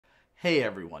Hey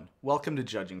everyone, welcome to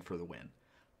Judging for the Win.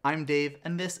 I'm Dave,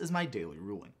 and this is my daily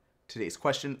ruling. Today's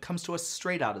question comes to us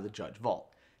straight out of the Judge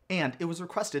Vault, and it was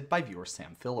requested by viewer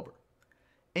Sam Philibert.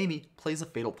 Amy plays a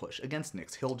fatal push against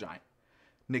Nick's Hill Giant.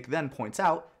 Nick then points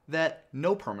out that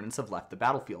no permanents have left the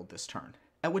battlefield this turn,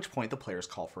 at which point the players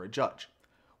call for a judge.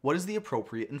 What is the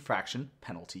appropriate infraction,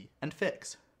 penalty, and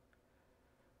fix?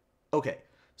 Okay,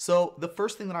 so the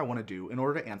first thing that I want to do in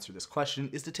order to answer this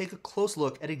question is to take a close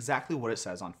look at exactly what it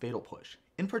says on Fatal Push.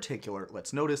 In particular,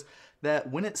 let's notice that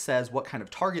when it says what kind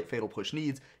of target Fatal Push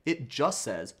needs, it just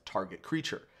says target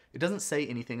creature. It doesn't say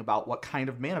anything about what kind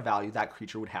of mana value that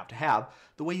creature would have to have,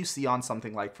 the way you see on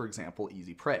something like, for example,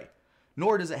 Easy Prey.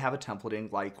 Nor does it have a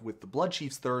templating like with the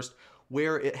Bloodchief's Thirst,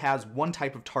 where it has one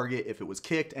type of target if it was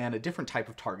kicked and a different type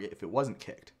of target if it wasn't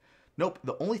kicked. Nope,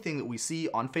 the only thing that we see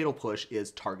on Fatal Push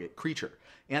is target creature,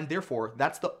 and therefore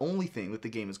that's the only thing that the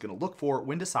game is going to look for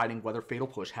when deciding whether Fatal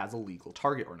Push has a legal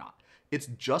target or not. It's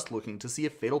just looking to see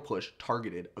if Fatal Push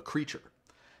targeted a creature.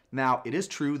 Now, it is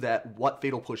true that what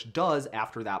Fatal Push does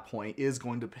after that point is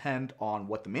going to depend on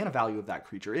what the mana value of that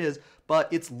creature is, but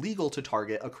it's legal to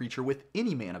target a creature with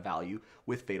any mana value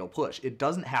with Fatal Push. It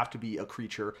doesn't have to be a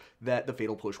creature that the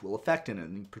Fatal Push will affect in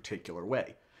any particular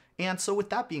way. And so with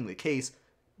that being the case,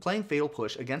 playing Fatal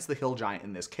Push against the Hill Giant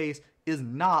in this case is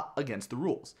not against the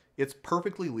rules. It's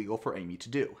perfectly legal for Amy to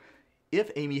do.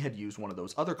 If Amy had used one of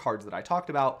those other cards that I talked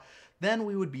about, then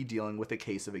we would be dealing with a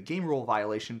case of a game rule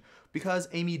violation because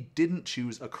Amy didn't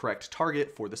choose a correct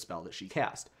target for the spell that she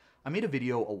cast. I made a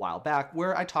video a while back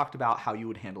where I talked about how you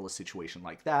would handle a situation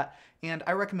like that, and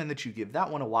I recommend that you give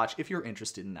that one a watch if you're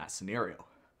interested in that scenario.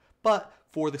 But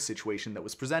for the situation that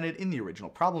was presented in the original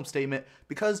problem statement,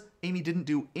 because Amy didn't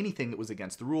do anything that was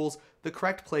against the rules, the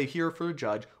correct play here for a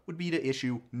judge would be to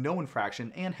issue no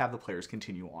infraction and have the players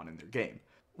continue on in their game.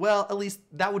 Well, at least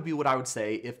that would be what I would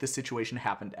say if the situation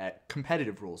happened at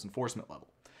competitive rules enforcement level.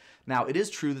 Now, it is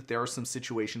true that there are some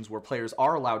situations where players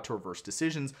are allowed to reverse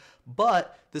decisions,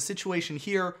 but the situation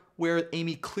here where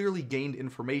Amy clearly gained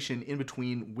information in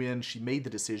between when she made the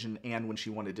decision and when she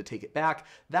wanted to take it back,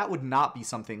 that would not be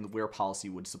something where policy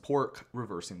would support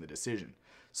reversing the decision.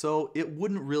 So it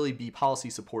wouldn't really be policy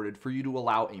supported for you to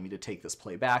allow Amy to take this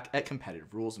play back at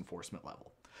competitive rules enforcement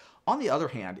level. On the other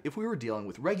hand, if we were dealing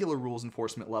with regular rules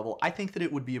enforcement level, I think that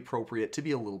it would be appropriate to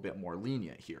be a little bit more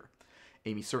lenient here.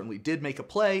 Amy certainly did make a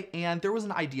play, and there was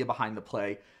an idea behind the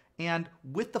play, and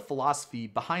with the philosophy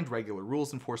behind regular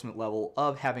rules enforcement level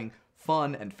of having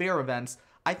fun and fair events,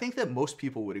 I think that most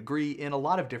people would agree in a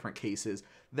lot of different cases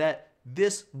that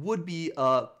this would be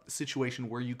a situation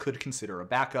where you could consider a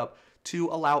backup to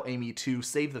allow Amy to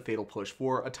save the Fatal Push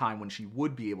for a time when she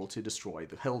would be able to destroy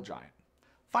the Hill Giant.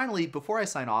 Finally, before I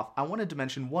sign off, I wanted to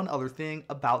mention one other thing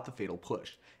about the Fatal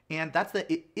Push, and that's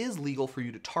that it is legal for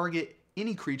you to target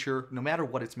any creature, no matter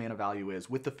what its mana value is,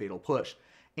 with the Fatal Push.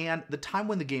 And the time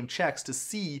when the game checks to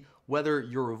see whether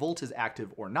your revolt is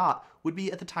active or not would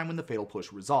be at the time when the Fatal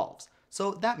Push resolves.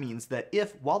 So that means that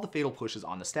if, while the Fatal Push is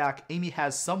on the stack, Amy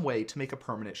has some way to make a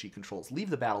permanent she controls leave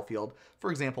the battlefield,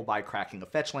 for example by cracking a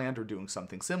fetch land or doing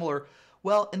something similar,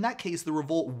 well, in that case the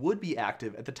revolt would be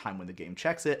active at the time when the game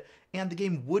checks it, and the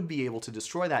game would be able to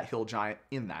destroy that Hill Giant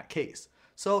in that case.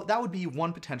 So that would be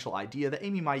one potential idea that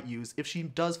Amy might use if she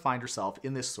does find herself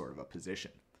in this sort of a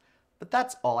position. But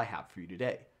that's all I have for you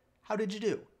today. How did you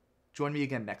do? Join me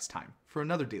again next time for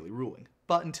another daily ruling.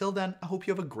 But until then, I hope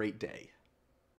you have a great day.